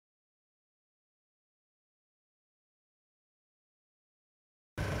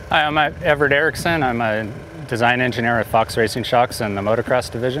Hi, I'm Everett Erickson. I'm a design engineer at Fox Racing Shocks in the motocross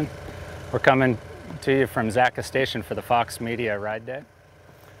division. We're coming to you from Zaka Station for the Fox Media Ride Day.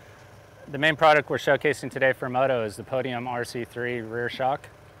 The main product we're showcasing today for moto is the Podium RC3 rear shock.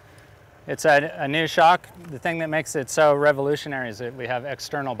 It's a new shock. The thing that makes it so revolutionary is that we have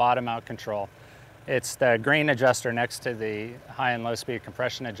external bottom out control. It's the green adjuster next to the high and low speed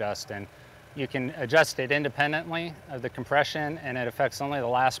compression adjust, and you can adjust it independently of the compression, and it affects only the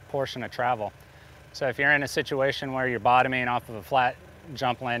last portion of travel. So if you're in a situation where you're bottoming off of a flat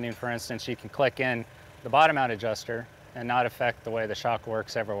jump landing, for instance, you can click in the bottom out adjuster and not affect the way the shock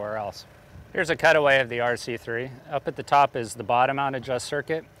works everywhere else. Here's a cutaway of the RC3. Up at the top is the bottom out adjust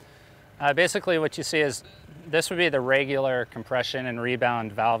circuit. Basically what you see is this would be the regular compression and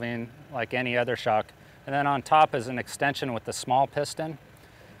rebound valving like any other shock. And then on top is an extension with the small piston.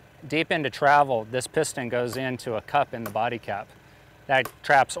 Deep into travel, this piston goes into a cup in the body cap. That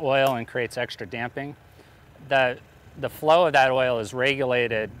traps oil and creates extra damping. The flow of that oil is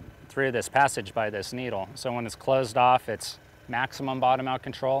regulated through this passage by this needle. So when it's closed off, it's maximum bottom out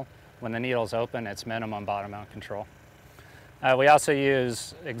control. When the needle's open, it's minimum bottom out control. We also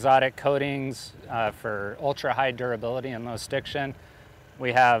use exotic coatings for ultra high durability and low stiction.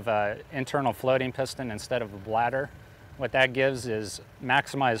 We have internal floating piston instead of a bladder. What that gives is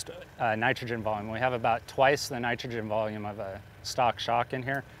maximized nitrogen volume. We have about twice the nitrogen volume of a stock shock in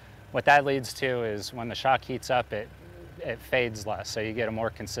here. What that leads to is when the shock heats up, it fades less, so you get a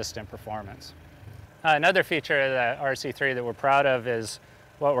more consistent performance. Another feature of the RC3 that we're proud of is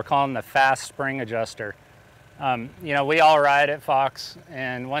what we're calling the fast spring adjuster. You know, we all ride at Fox,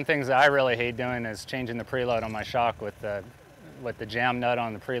 and one thing that I really hate doing is changing the preload on my shock with the jam nut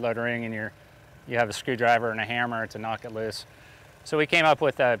on the preload ring, and you have a screwdriver and a hammer to knock it loose. So we came up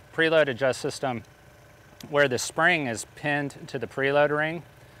with a preload adjust system where the spring is pinned to the preload ring,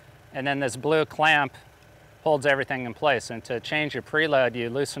 and then this blue clamp holds everything in place. And to change your preload, you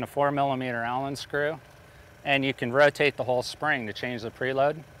loosen a 4mm Allen screw, and you can rotate the whole spring to change the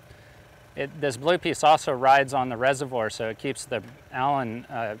preload. This blue piece also rides on the reservoir, so it keeps the Allen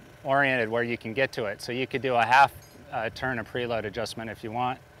oriented where you can get to it. So you could do a half turn of preload adjustment if you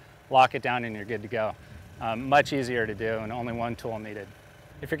want, lock it down, and you're good to go. Much easier to do, and only one tool needed.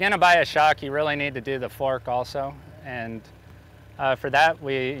 If you're going to buy a shock, you really need to do the fork also, and for that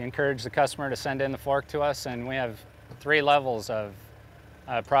we encourage the customer to send in the fork to us, and we have 3 levels of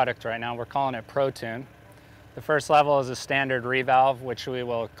product right now. We're calling it Pro Tune. The first level is a standard revalve, which we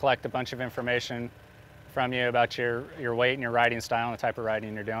will collect a bunch of information from you about your weight and your riding style and the type of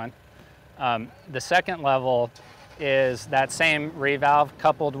riding you're doing. The second level is that same revalve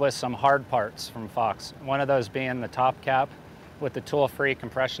coupled with some hard parts from Fox. One of those being the top cap with the tool-free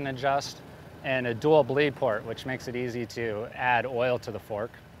compression adjust and a dual bleed port, which makes it easy to add oil to the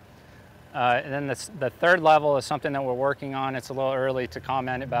fork. And then the third level is something that we're working on. It's a little early to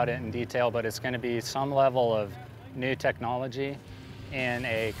comment about it in detail, but it's going to be some level of new technology in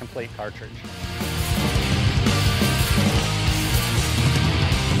a complete cartridge.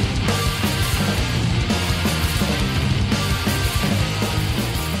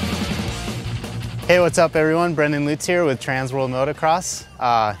 Hey, what's up everyone? Brendan Lutz here with Transworld Motocross.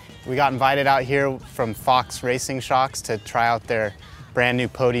 We got invited out here from Fox Racing Shocks to try out their brand new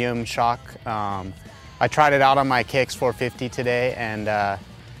Podium shock. I tried it out on my KX 450 today and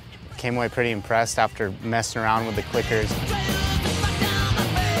came away pretty impressed after messing around with the clickers.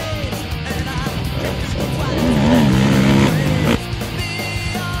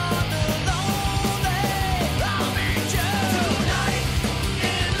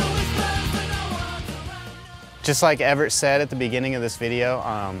 Just like Everett said at the beginning of this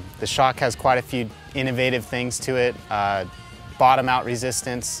video, the shock has quite a few innovative things to it. Bottom out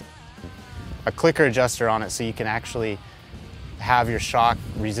resistance, a clicker adjuster on it so you can actually have your shock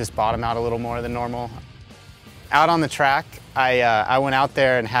resist bottom out a little more than normal. Out on the track, I went out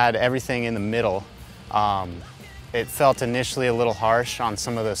there and had everything in the middle. It felt initially a little harsh on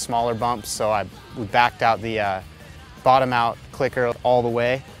some of the smaller bumps, so we backed out the bottom out clicker all the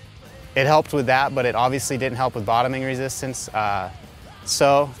way. It helped with that, but it obviously didn't help with bottoming resistance.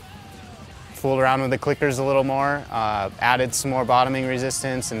 So fooled around with the clickers a little more, added some more bottoming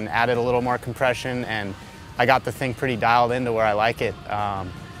resistance and added a little more compression, and I got the thing pretty dialed into where I like it. I'm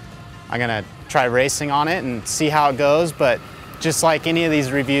gonna try racing on it and see how it goes, but just like any of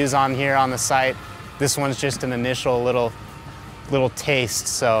these reviews on here on the site, this one's just an initial little taste.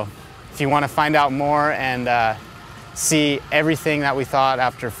 So if you want to find out more and see everything that we thought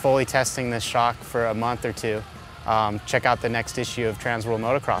after fully testing this shock for a month or two, check out the next issue of Transworld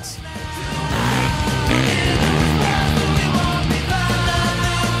Motocross.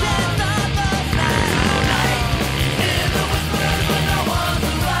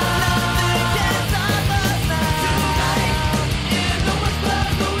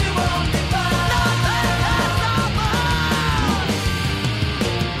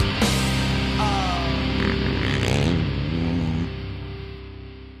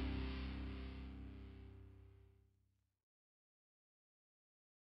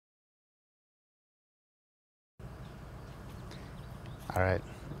 All right.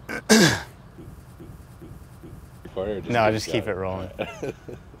 No, just keep it rolling.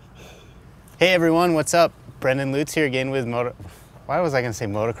 Hey everyone, what's up? Brendan Lutz here again with Why was I gonna say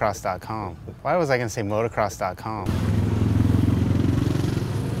motocross.com? Why was I gonna say motocross.com?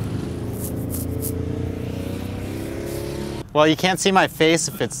 Well, you can't see my face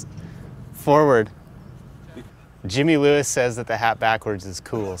if it's forward. Jimmy Lewis says that the hat backwards is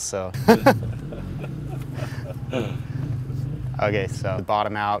cool, so. Okay, so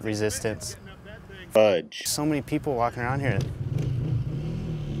bottom out resistance. Fudge. So many people walking around here.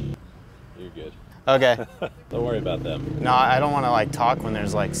 You're good. Okay. Don't worry about them. No, I don't want to like talk when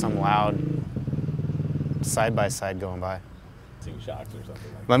there's like some loud side-by-side going by. Shocks or something like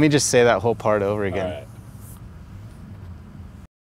that. Let me just say that whole part over again. All right.